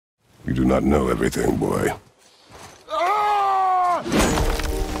You do not know everything, boy.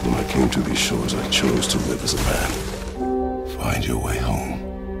 When I came to these shores, I chose to live as a man. Find your way home.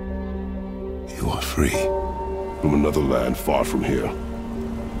 You are free. From another land far from here.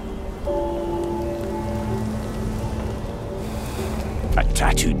 A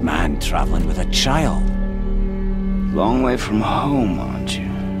tattooed man traveling with a child. Long way from home, aren't you?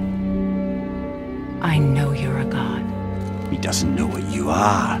 I know you're a god. He doesn't know what you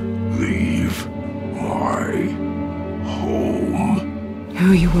are. Leave my home.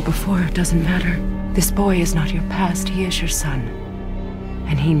 Who you were before doesn't matter. This boy is not your past, he is your son.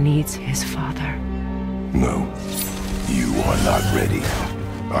 And he needs his father. No, you are not ready.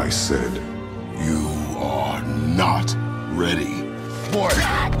 I said, you are not ready. Boy,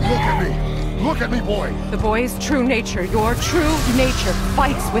 look at me! Look at me, boy! The boy's true nature, your true nature,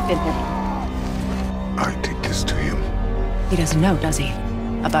 fights within him. I did this to him. He doesn't know, does he?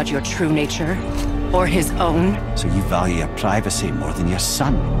 About your true nature? Or his own? So you value your privacy more than your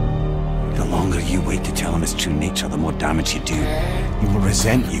son. The longer you wait to tell him his true nature, the more damage you do. He will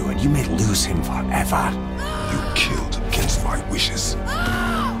resent you, and you may lose him forever. You killed against my wishes.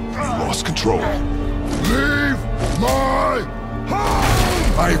 You lost control. Leave my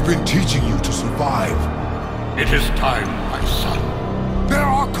home! I've been teaching you to survive. It is time, my son. There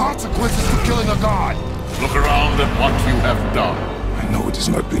are consequences for killing a god! Look around at what you have done. I know it has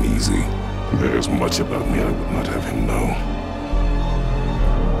not been easy. There's much about me I would not have him know.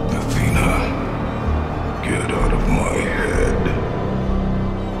 Athena, get out of my head.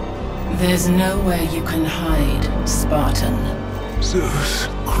 There's nowhere you can hide, Spartan. Zeus,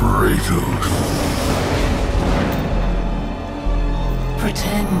 Kratos.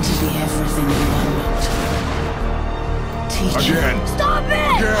 Pretend to be everything you are not. Teacher. Again! Stop it!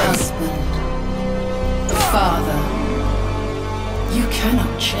 Again! Husband. Father. You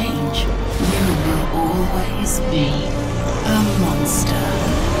cannot change. You will always be a monster.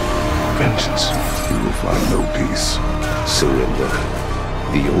 Vengeance. You will find no peace. Surrender.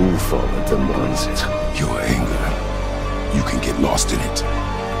 The old father demands it. Your anger. You can get lost in it.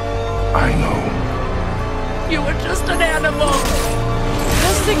 I know. You were just an animal!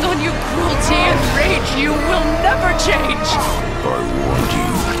 Resting on your cruelty and rage, you will never change! I warned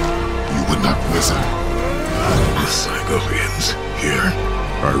you. You would not listen. The Sigolians here.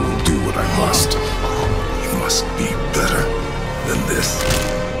 I will do what I must. You must be better than this.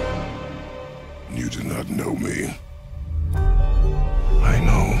 You do not know me. I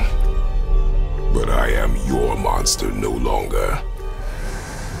know. But I am your monster no longer.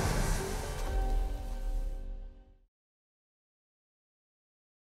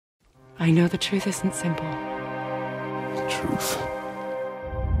 I know the truth isn't simple, The truth.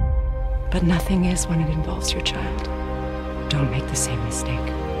 but nothing is when it involves your child. Don't make the same mistake.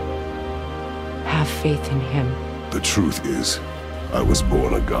 Have faith in him. The truth is, I was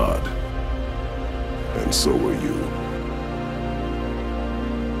born a god. And so were you.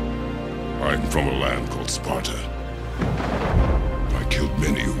 I'm from a land called Sparta. I killed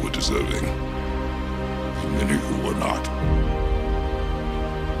many who were deserving, and many who were not.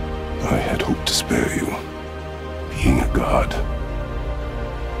 I had hoped to spare you. Being a god,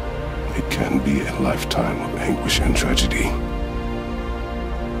 it can be a lifetime of anguish and tragedy.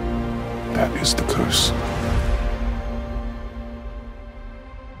 That is the curse.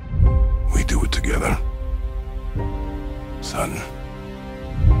 We do it together, son.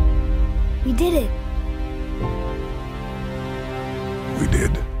 We did it. We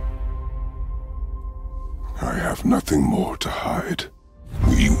did. I have nothing more to hide.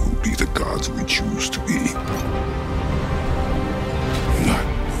 We will be the gods we choose to be. Not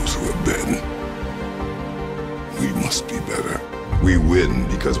those who have been. We must be better. We win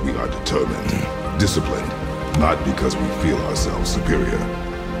because we are determined, disciplined, not because we feel ourselves superior.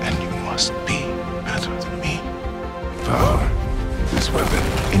 And you must be better than me. Power, this weapon,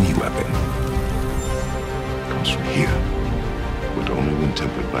 any weapon, comes from here, but only when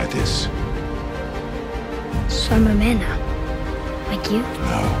tempered by this. So I'm a man now. Like you?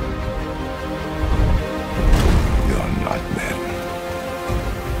 No. We are not men.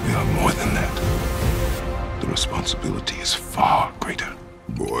 We are more than that. The responsibility is far greater.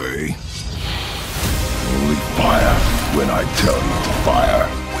 Boy. Only fire when I tell you to fire.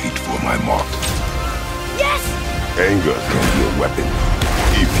 Wait for my mark. Yes! Anger can be a weapon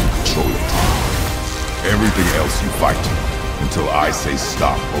if you control it. Everything else you fight until I say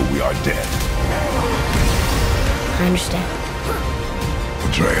stop or we are dead. I understand.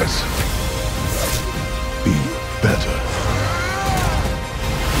 Atreus, be better.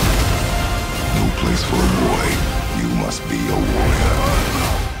 No place for a boy. You must be a warrior.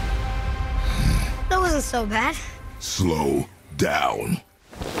 wasn't so bad. Slow down.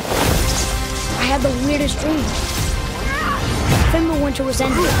 I had the weirdest dream. Fimbulwinter was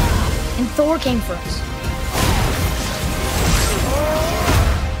ended, and Thor came for us.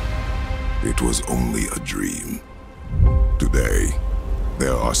 It was only a dream. Today,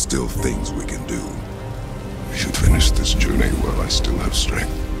 there are still things we can do. We should finish this journey while I still have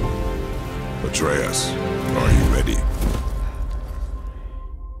strength. Atreus, are you ready?